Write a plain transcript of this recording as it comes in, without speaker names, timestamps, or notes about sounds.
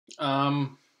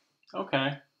Um,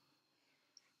 okay.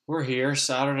 We're here,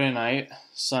 Saturday night,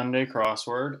 Sunday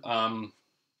crossword.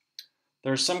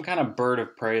 There's some kind of bird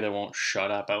of prey that won't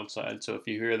shut up outside, so if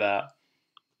you hear that,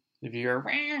 if you hear,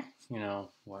 "Wah,"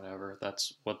 whatever,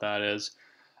 that's what that is.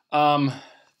 Um,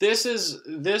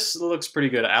 this looks pretty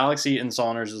good. Alex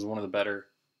Eaton-Salners is one of the better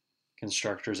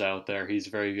constructors out there. He's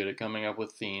very good at coming up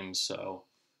with themes, so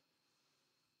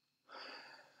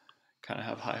kind of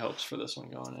have high hopes for this one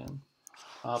going in.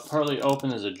 Partly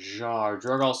open as a jar.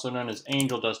 Drug also known as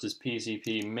angel dust is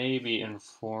PCP, maybe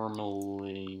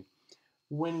informally.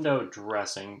 Window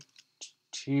dressing.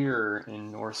 Tyr in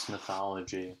Norse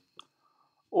mythology.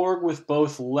 Org with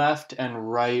both left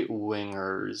and right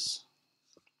wingers.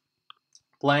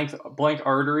 Blank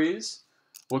arteries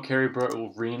will carry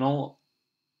renal.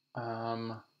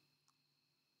 Okay,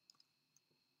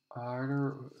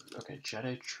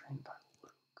 Jedi trained by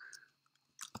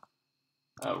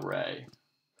Luke. Ray.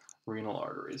 Renal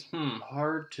arteries.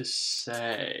 Hard to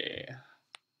say.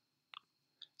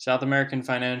 South American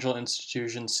financial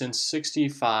institution since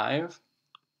 65.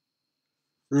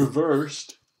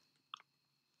 Reversed.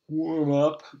 Warm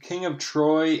up. King of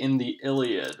Troy in the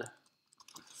Iliad.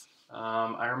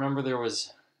 I remember there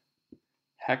was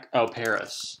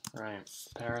Paris. Right.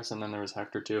 Paris, and then there was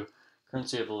Hector too.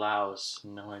 Currency of Laos.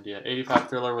 No idea. 85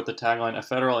 thriller with the tagline, a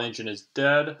federal agent is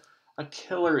dead, a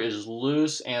killer is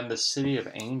loose, and the city of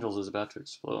angels is about to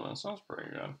explode. That sounds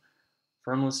pretty good.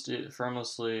 Firmly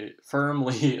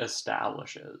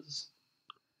establishes.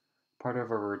 Part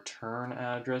of a return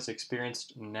address.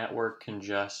 Experienced network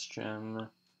congestion.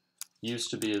 Used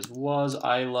to be as was.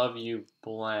 I love you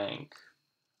blank.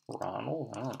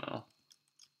 Ronald? I don't know.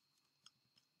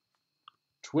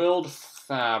 Twilled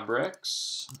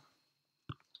fabrics.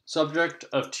 Subject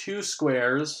of 2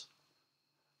 squares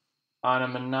on a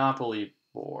Monopoly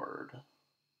board.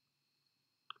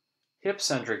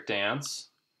 Hip-centric dance.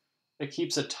 It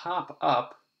keeps a top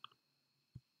up.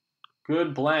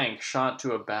 Good blank shot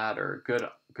to a batter. Good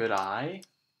eye.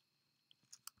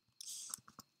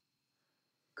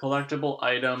 Collectible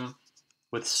item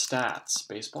with stats.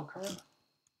 Baseball card?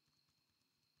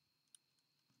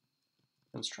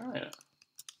 Let's try it.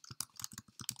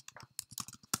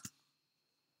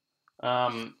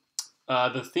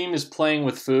 The theme is playing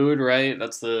with food, right?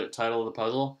 That's the title of the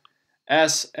puzzle.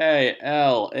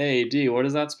 S-A-L-A-D. What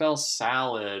does that spell?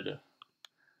 Salad.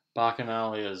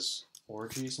 Bacchanalia's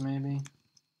orgies, maybe?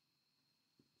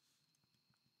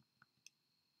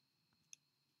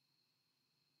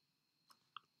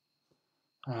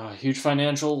 Huge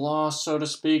financial loss, so to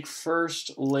speak.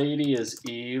 First lady is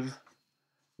Eve.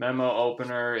 Memo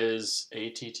opener is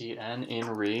ATTN in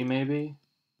re, maybe?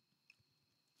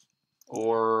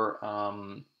 Or, I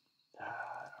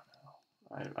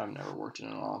don't know. I've never worked in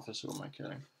an office. Who am I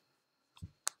kidding?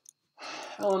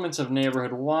 Elements of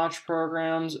neighborhood watch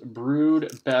programs.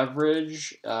 Brewed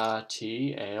beverage.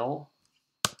 Tea. Ale.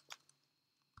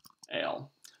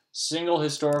 Ale. Single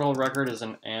historical record is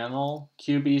an annal.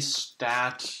 QB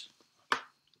stat.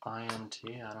 INT.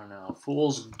 I don't know.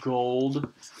 Fool's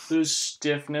gold. Whose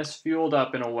stiffness fueled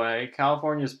up in a way.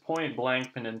 California's Point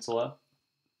Blank Peninsula.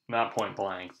 Not point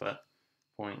blank, but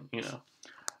point,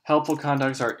 Helpful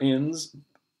contacts are inns.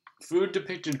 Food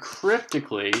depicted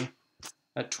cryptically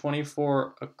at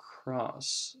 24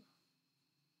 across.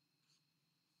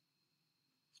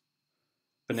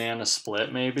 Banana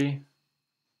split, maybe?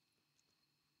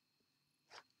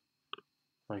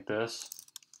 Like this?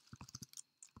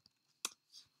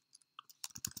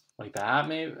 Like that,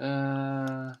 maybe?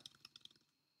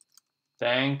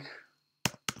 Bank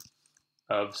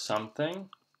of something,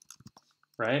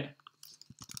 right?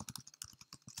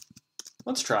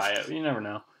 Let's try it. You never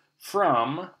know.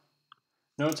 From,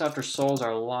 notes after souls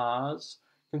are laws.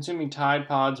 Consuming Tide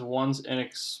Pods once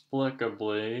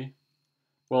inexplicably.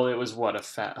 Well, it was what, a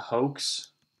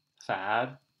hoax?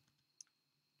 Fad?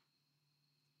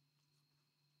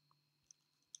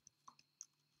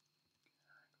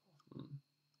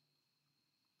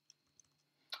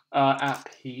 At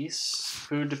peace.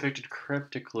 Food depicted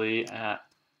cryptically at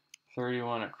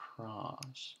 31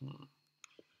 across.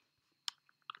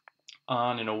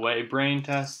 On and away. Brain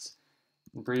tests.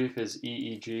 Brief is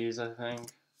EEGs, I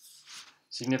think.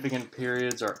 Significant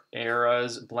periods are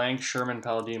eras. Blank Sherman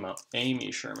Palladino.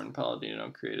 Amy Sherman Palladino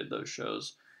created those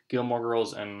shows. Gilmore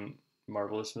Girls and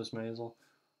Marvelous Miss Maisel.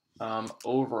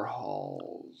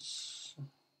 Overhauls.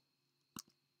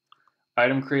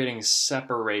 Item creating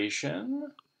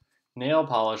separation. Nail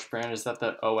polish brand. Is that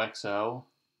the OXO?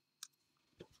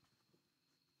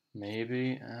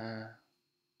 Maybe.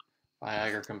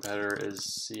 Viagra competitor is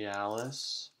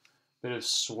Cialis. Bit of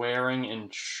swearing in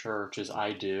church is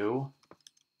I do.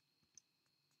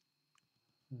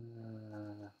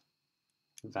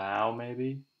 Vow,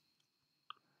 maybe.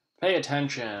 Pay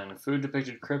attention. Food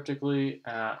depicted cryptically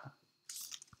at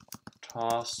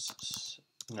tossed.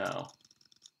 No,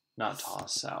 not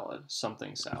tossed salad.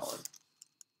 Something salad.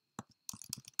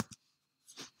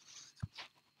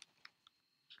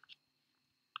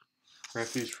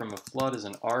 Refuge from a flood is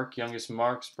an ark. Youngest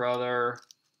Mark's brother.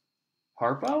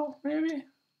 Harpo, maybe?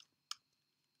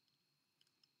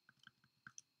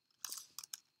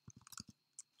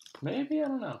 Maybe? I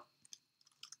don't know.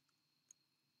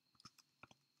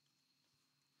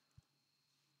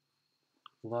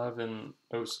 Love and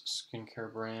O's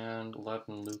skincare brand. Love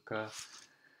and Luca.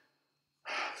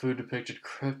 Food depicted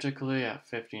cryptically at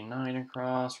 59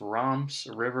 across. Romps,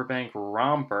 Riverbank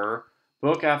Romper.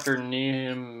 Book after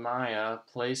Nehemiah.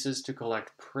 Places to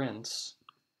collect prints.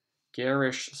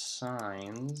 Garish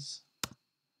signs.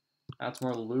 Adds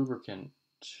more lubricant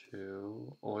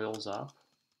to. Oils up.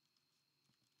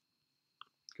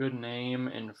 Good name,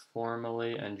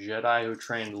 informally. And Jedi who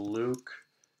trained Luke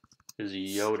is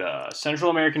Yoda.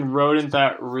 Central American rodent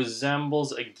that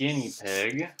resembles a guinea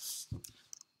pig.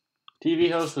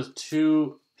 TV host with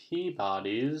 2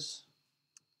 Peabodys.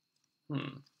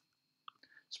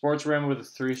 Sports rim with a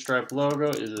 3-stripe logo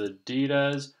is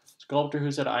Adidas. Sculptor who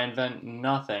said, I invent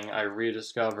nothing, I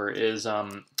rediscover is,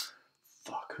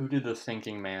 fuck, who did the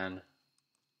thinking man?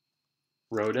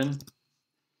 Rodin?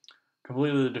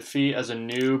 Completely the defeat as a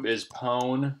noob is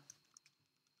Pone.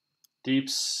 Deep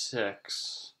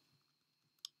 6.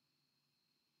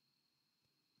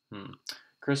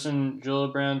 Kristen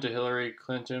Gillibrand to Hillary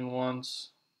Clinton once.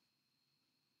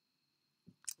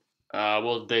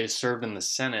 Well, they served in the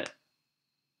Senate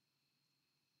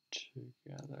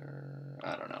together.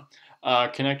 I don't know.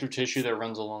 Connective tissue that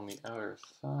runs along the outer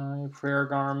thigh. Prayer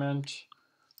garment.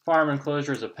 Farm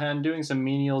enclosure is a pen. Doing some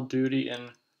menial duty in...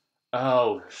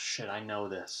 Oh, shit, I know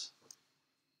this.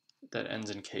 That ends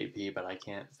in KP, but I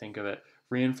can't think of it.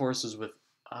 Reinforces with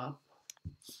up.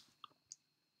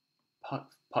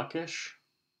 Puckish.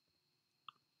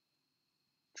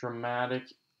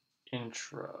 Dramatic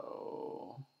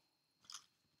intro.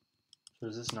 So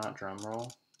is this not drum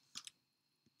roll?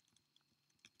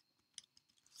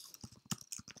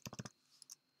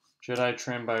 Jedi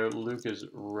trained by Luke is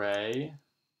Rey.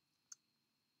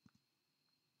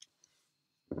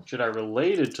 Jedi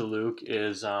related to Luke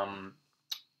is do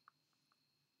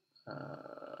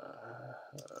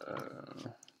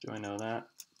I know that?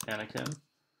 Anakin.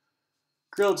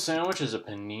 Grilled sandwich is a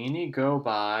panini. Go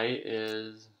by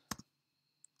is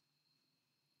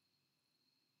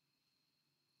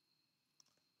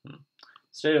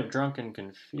state of drunken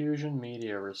confusion.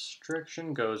 Media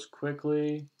restriction goes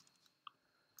quickly.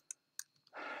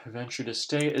 Venture to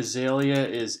stay. Azalea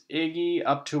is Iggy.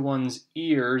 Up to one's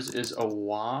ears is a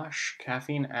wash.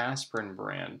 Caffeine aspirin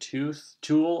brand.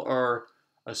 Tool or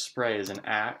a spray is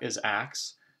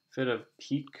axe. Fit of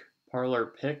peak. Parlor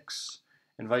picks.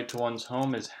 Invite to one's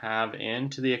home is have in.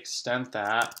 To the extent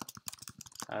that.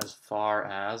 As far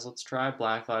as. Let's try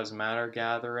Black Lives Matter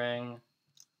gathering.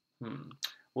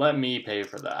 Let me pay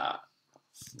for that.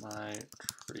 My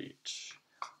treat.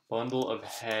 Bundle of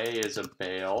hay is a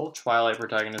bale. Twilight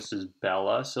protagonist is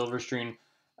Bella. Silverstream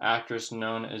actress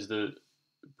known as the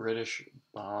British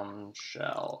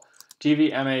bombshell.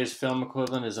 TV MA's film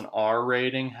equivalent is an R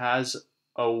rating. Has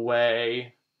a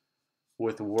way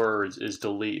with words is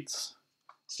deletes.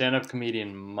 Stand-up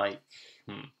comedian Mike.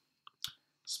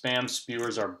 Spam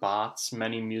spewers are bots.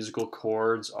 Many musical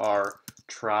chords are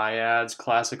triads.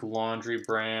 Classic laundry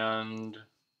brand.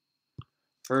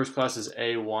 First class is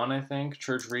A1, I think.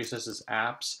 Church recess is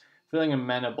apps. Feeling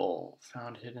amenable.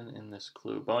 Found hidden in this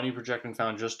clue. Bony projecting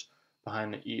found just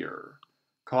behind the ear.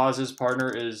 Causes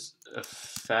partner is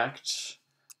effect.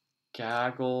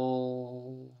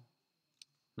 Gaggle.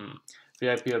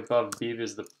 VIP above beef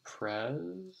is the prez.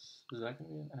 Is that going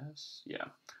to be an S? Yeah.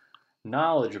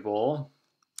 Knowledgeable.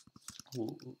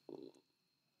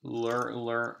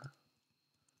 Learned.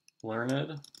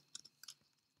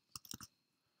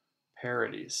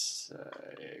 Parodies.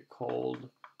 Cold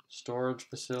storage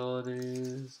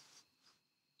facilities.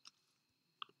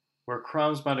 Where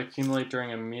crumbs might accumulate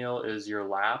during a meal is your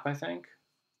lap, I think.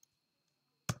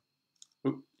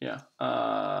 Oop, yeah.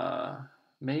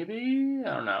 Maybe?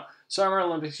 I don't know. Summer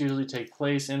Olympics usually take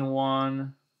place in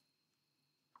one.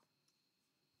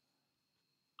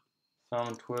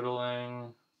 Thumb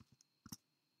twiddling.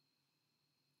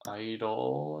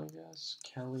 Idol, I guess.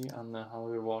 Kelly on the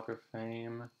Hollywood Walk of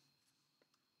Fame.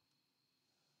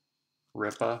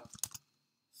 Ripa.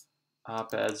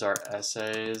 Op-eds are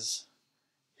essays.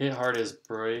 Hit hard as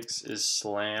brakes is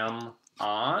slam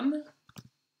on.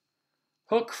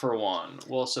 Hook for one.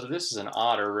 Well, so this is an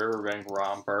otter, riverbank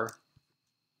romper.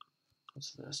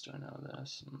 What's this? Do I know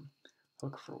this?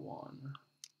 Hook for one.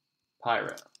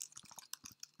 Pirate.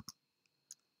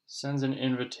 Sends an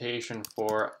invitation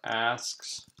for,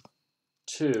 asks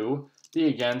to, be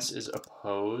against is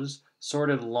oppose,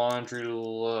 sorted laundry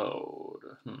load.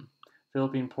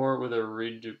 Philippine port with a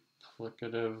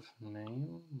reduplicative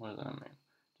name? What does that mean?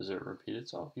 Does it repeat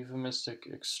itself? Euphemistic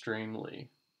extremely.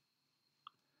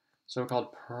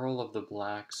 So-called pearl of the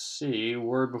Black Sea,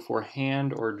 word before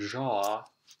hand or jaw.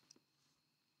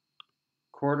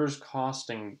 Quarters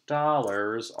costing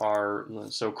dollars are,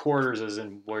 so quarters as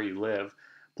in where you live.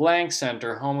 Blank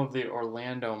Center, home of the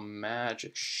Orlando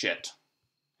Magic. Shit.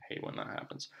 I hate when that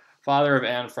happens. Father of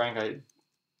Anne Frank, I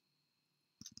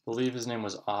believe his name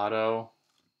was Otto.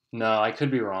 No, I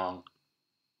could be wrong.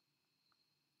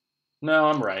 No,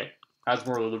 I'm right. Adds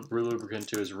more lubricant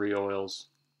to his re-oils.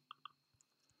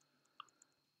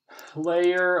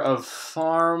 Layer of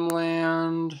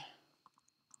farmland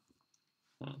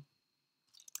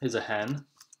is a hen.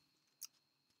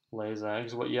 Lays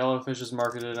eggs. What yellowfish is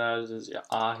marketed as is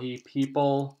ahi.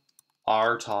 People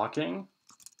are talking.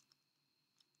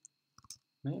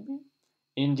 Maybe?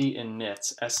 Indie and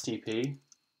knits. STP.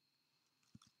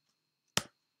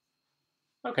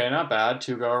 Okay, not bad.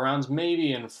 2 go-arounds.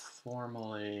 Maybe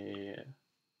informally.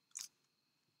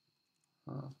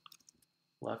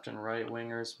 Left and right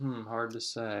wingers. Hard to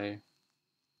say.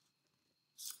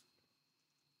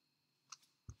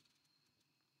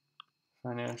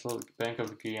 Financial Bank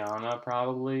of Guyana,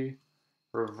 probably.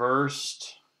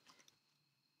 Reversed.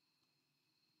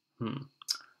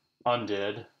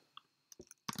 Undid.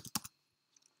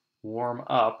 Warm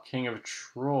up. King of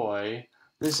Troy.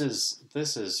 This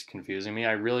is confusing me.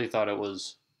 I really thought it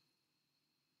was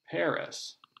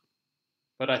Paris.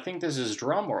 But I think this is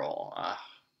drumroll.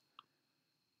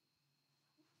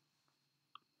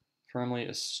 Firmly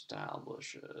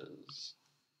establishes.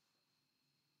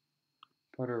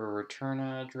 Put a return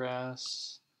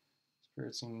address.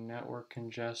 Experiencing network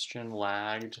congestion.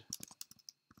 Lagged.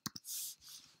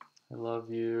 I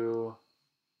love you.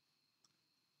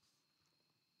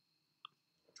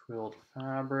 Twilled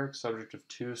fabric. Subject of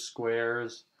 2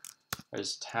 squares.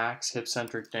 As tax.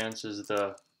 Hip-centric dance is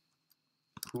the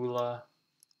hula.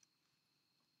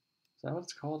 Is that what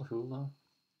it's called? Hula?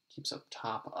 Keeps a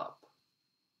top up.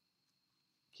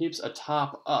 Keeps a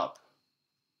top up.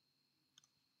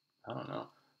 I don't know.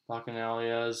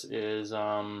 Bacchanalias is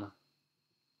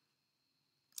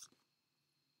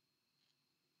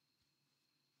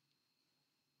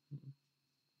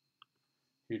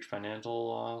huge financial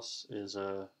loss is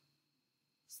a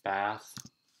bath.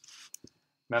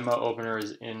 Memo opener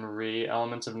is in re.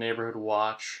 Elements of neighborhood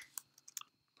watch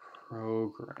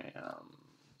programs.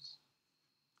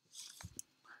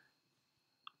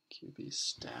 QB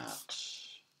stat.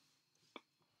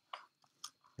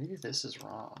 Maybe this is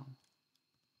wrong.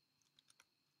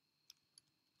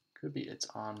 Could be it's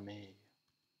on me.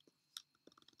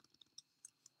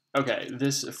 Okay,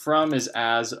 this from is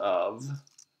as of.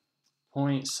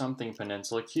 Point something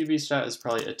peninsula. QB stat is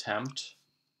probably attempt.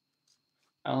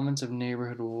 Elements of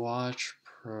neighborhood watch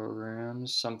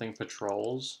programs. Something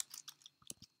patrols.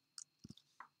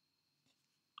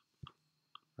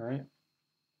 Right?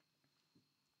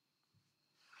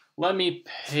 Let me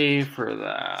pay for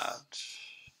that.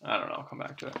 I don't know. I'll come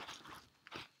back to it.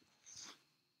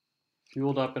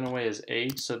 Fueled up in a way is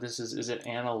 8. So this is it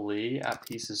Anna Lee? At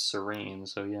peace is serene.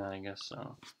 So yeah, I guess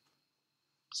so.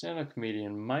 Stand-up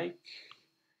comedian Mike.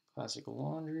 Classic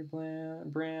laundry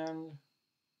brand.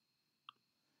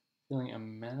 Feeling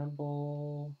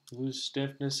amenable. Lose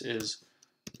stiffness is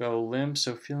go limp.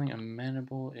 So feeling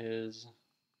amenable is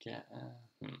get.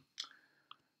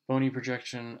 Bony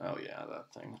projection. Oh yeah,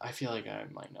 that thing. I feel like I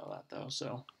might know that though.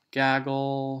 So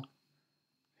gaggle.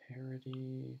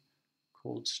 Parody.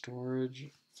 Cold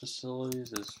storage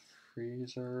facilities is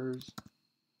freezers.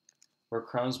 Where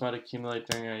crumbs might accumulate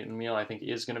during a meal, I think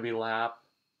is going to be lap.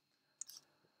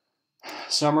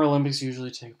 Summer Olympics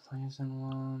usually take place in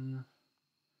one.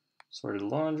 Sorted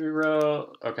laundry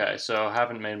row. Okay, so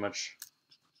haven't made much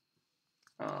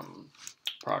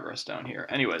progress down here.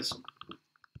 Anyways.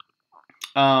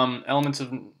 Elements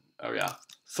of, oh yeah,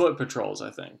 foot patrols,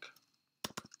 I think.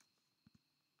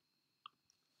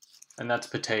 And that's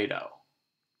potato.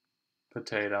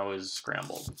 Potato is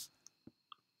scrambled.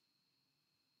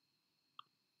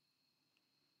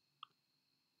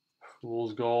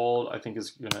 Fool's gold, I think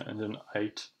is going to end in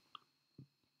ite.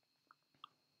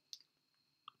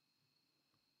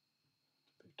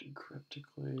 Depicted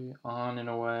cryptically. On and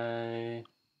away.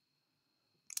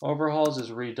 Overhauls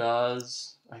is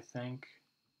redoes, I think.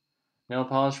 Nail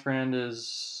polish brand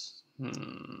is, I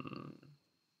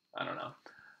don't know.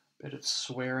 Bit of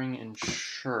swearing in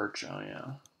church, oh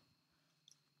yeah.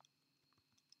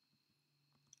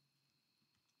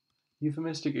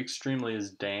 Euphemistic extremely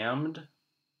is damned.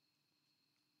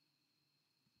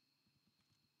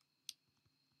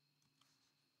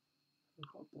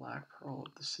 Black Pearl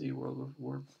of the Sea, World of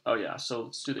War. Oh yeah, so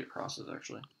let's do the acrosses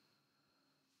actually.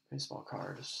 Baseball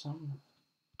card, some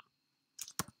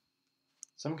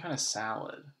kind of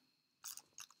salad.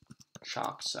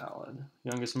 Chopped salad.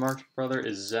 Youngest Marx brother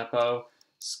is Zeppo.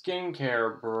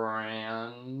 Skincare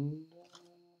brand.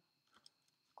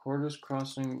 Quarters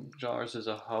Crossing Jars is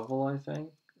a hovel, I think.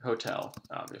 Hotel,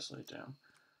 obviously, damn.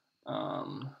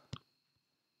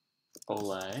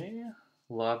 Olay.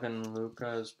 Love and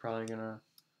Luca is probably gonna.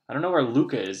 I don't know where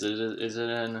Luca is. Is it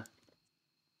in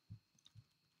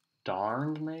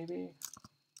Darned, maybe?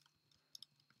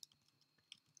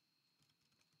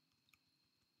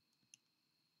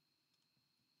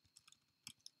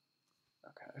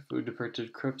 Okay, food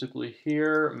depicted cryptically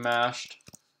here. Mashed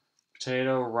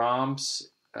potato romps.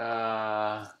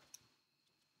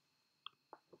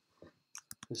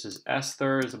 This is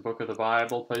Esther, is a book of the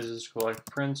Bible. Places to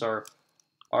collect prints are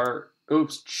art.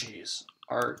 Oops, jeez.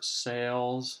 Art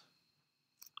sales.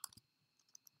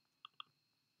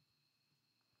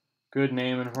 Good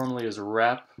name informally is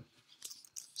Rep.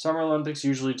 Summer Olympics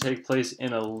usually take place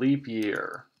in a leap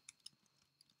year.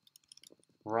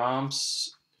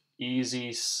 Romps,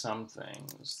 easy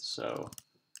somethings. So,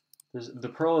 the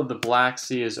Pearl of the Black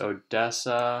Sea is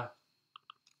Odessa.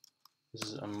 This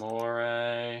is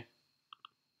Amore.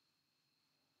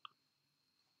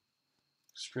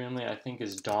 Extremely, I think,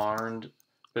 is darned.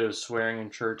 Bit of swearing in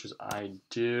church is I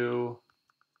do.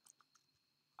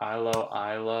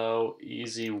 Ilo,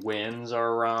 easy wins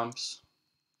are romps.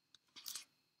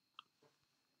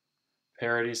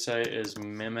 Parody say is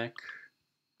mimic.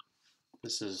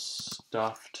 This is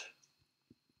stuffed.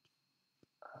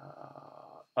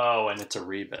 Oh, and it's a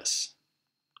rebus.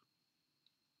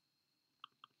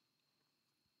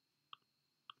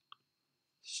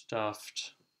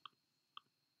 Stuffed.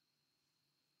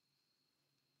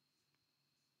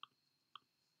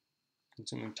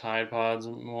 Consuming Tide Pods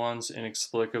once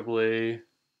inexplicably.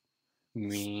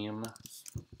 Meme.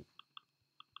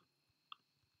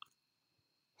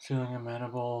 Feeling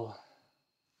amenable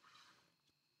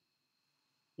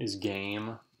is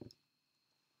game.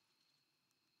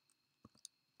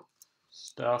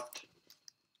 Stuffed.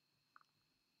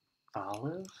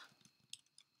 Olive?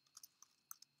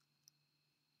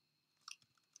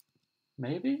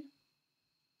 Maybe?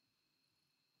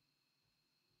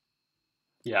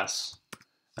 Yes.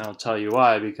 And I'll tell you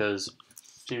why, because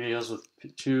TV deals with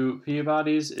two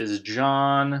Peabodys is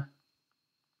John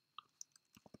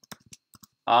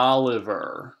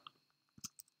Oliver.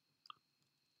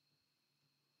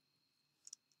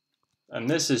 And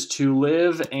this is to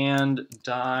live and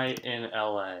die in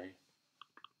LA.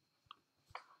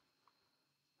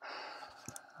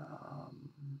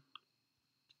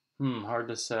 Hard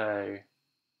to say.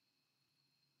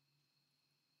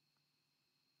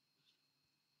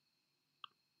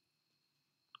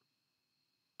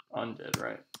 Undid,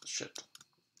 right? Shit.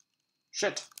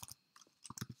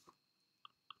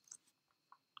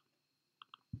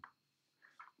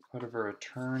 Whatever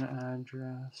return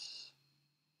address.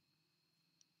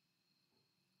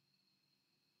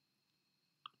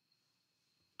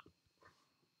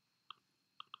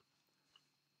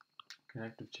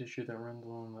 Connective tissue that runs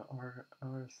along the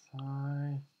other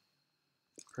thigh.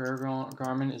 Prayer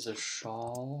garment is a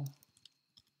shawl.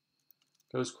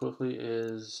 Goes quickly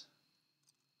is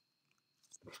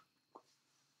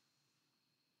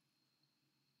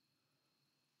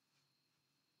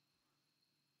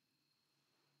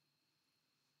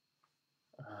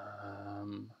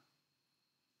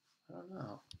I don't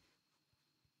know.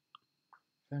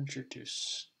 Venture to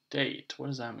state. What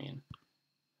does that mean?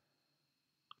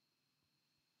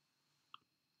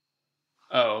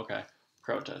 Oh, okay.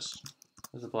 Protest.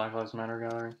 There's a Black Lives Matter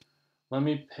gallery. Let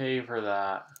me pay for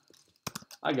that.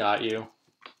 I got you.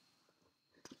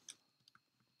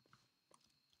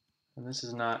 And this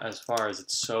is not as far as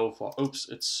it's so far. Oops,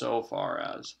 it's so far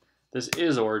as. This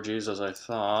is orgies, as I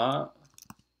thought.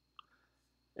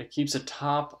 It keeps a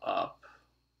top up.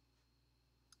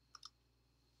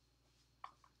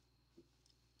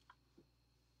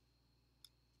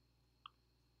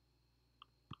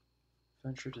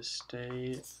 Venture to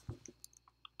state.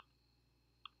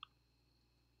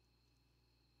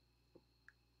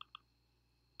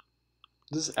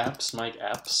 This is Epps, Mike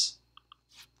Epps.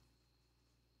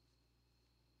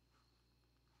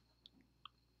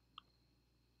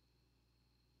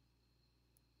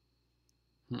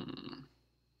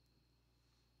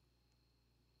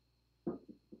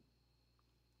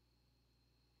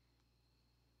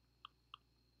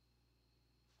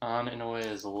 On in a way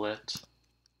is lit.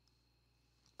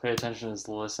 Pay attention is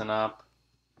listen up.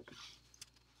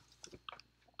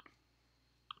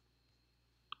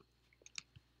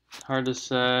 Hard to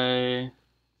say.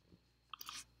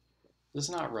 Is this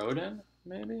not rodent,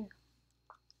 maybe?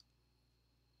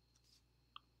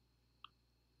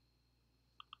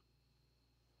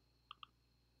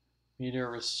 Media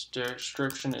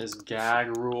restriction is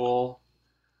gag rule.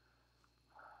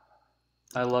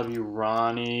 I love you,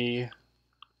 Ronnie.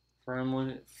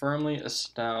 Firmly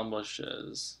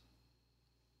establishes.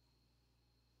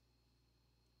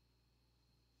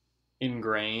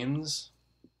 Ingrains.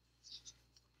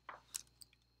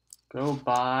 Go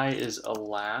by is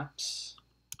elapse.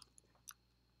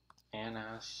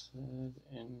 Antacid,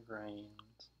 ingrained.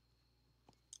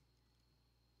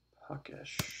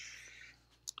 Puckish.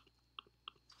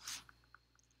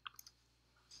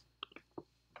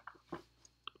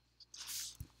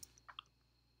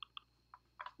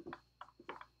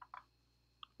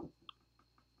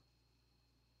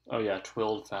 Oh yeah,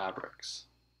 twilled fabrics.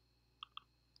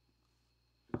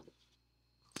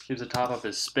 Keeps the top up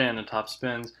his spin, the top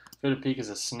spins. Fit of peak is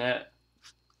a snit.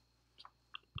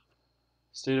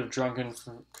 State of drunken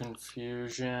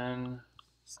confusion.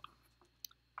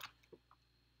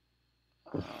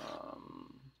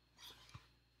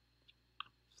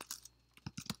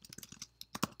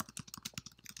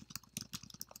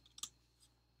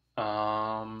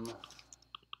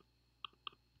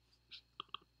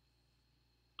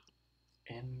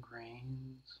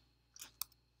 Ingrained.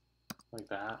 Like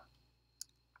that.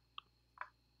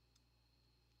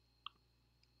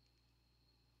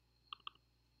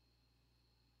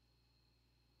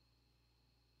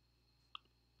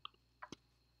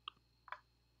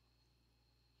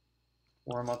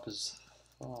 Warm up his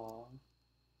thaw.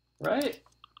 Right?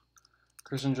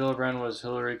 Kristen Gillibrand was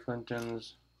Hillary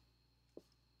Clinton's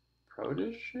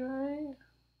protege?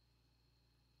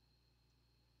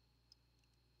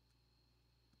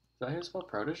 Is that how you spell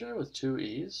protege with 2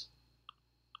 E's?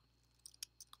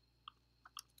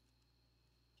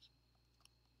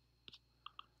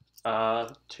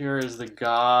 Tyr is the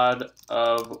god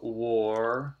of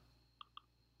war.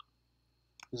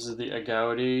 This is the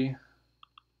Agouti.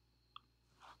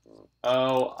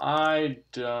 Oh, I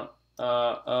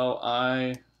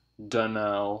don't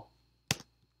know.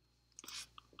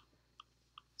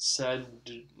 Said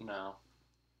no.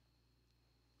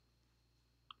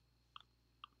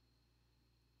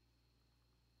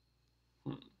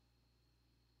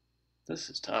 This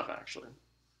is tough, actually.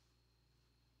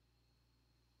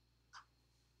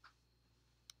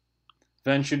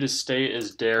 Venture to state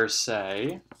is dare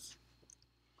say.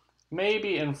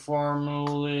 Maybe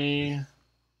informally,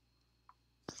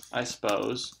 I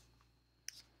suppose.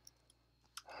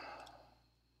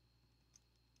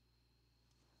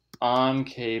 On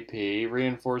KP,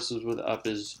 reinforces with up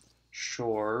his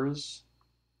shores.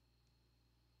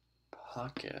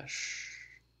 Puckish.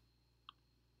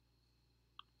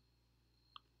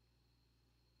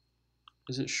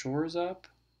 Is it shores up?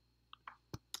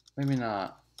 Maybe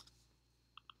not.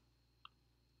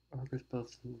 Orbits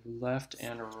both left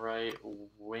and right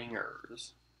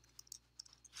wingers.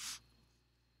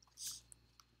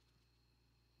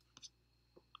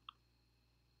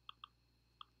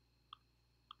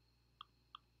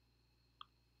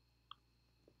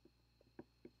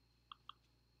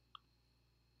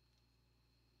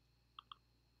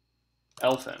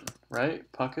 Elfin, right?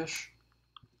 Puckish.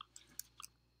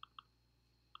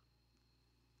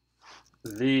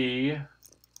 The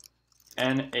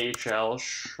NHL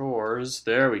Shores.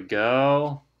 There we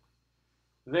go.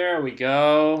 There we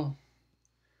go.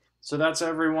 So that's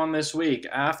everyone this week.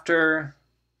 After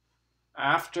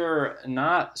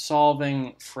not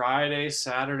solving Friday,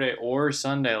 Saturday, or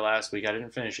Sunday last week, I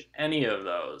didn't finish any of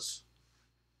those.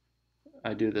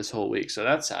 I do this whole week, so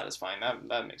that's satisfying.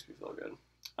 That makes me feel good.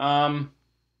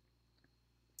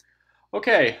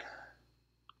 Okay.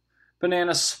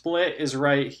 Banana split is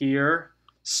right here.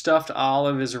 Stuffed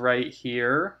olive is right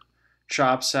here.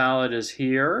 Chopped salad is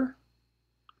here.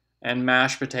 And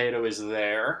mashed potato is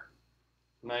there.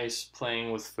 Nice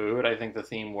playing with food. I think the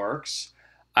theme works.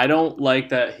 I don't like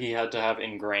that he had to have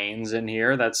ingrains in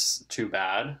here. That's too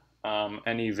bad.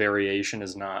 Any variation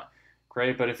is not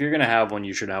great, but if you're going to have one,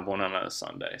 you should have one on a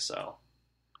Sunday. So,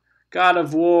 God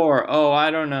of War. Oh, I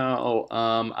don't know.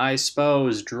 I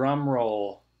suppose. Drum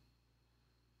roll.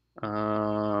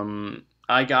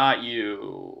 I got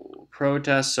you.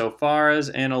 Protest so far as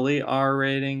an elite R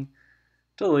rating.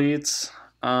 Deletes.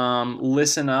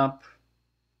 Listen up.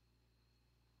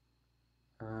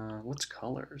 What's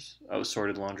colors? Oh,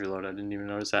 sorted laundry load. I didn't even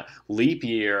notice that. Leap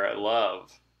year. I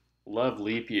love. Love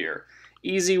leap year.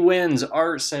 Easy wins.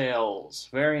 Art sales.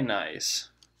 Very nice.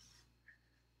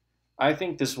 I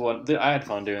think this one. I had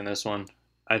fun doing this one.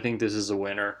 I think this is a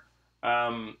winner.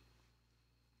 Um,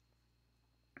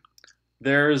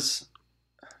 there's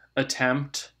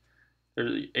attempt.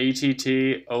 There's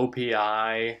ATT,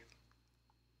 OPI.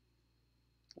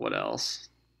 What else?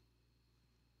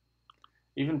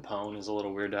 Even Pwn is a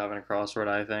little weird to have in a crossword,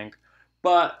 I think.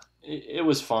 But it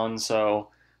was fun, so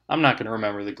I'm not going to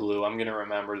remember the glue. I'm going to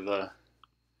remember the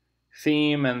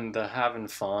theme and the having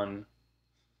fun.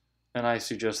 And I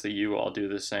suggest that you all do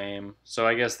the same. So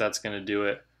I guess that's going to do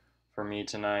it for me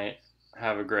tonight.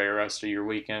 Have a great rest of your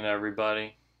weekend,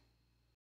 everybody.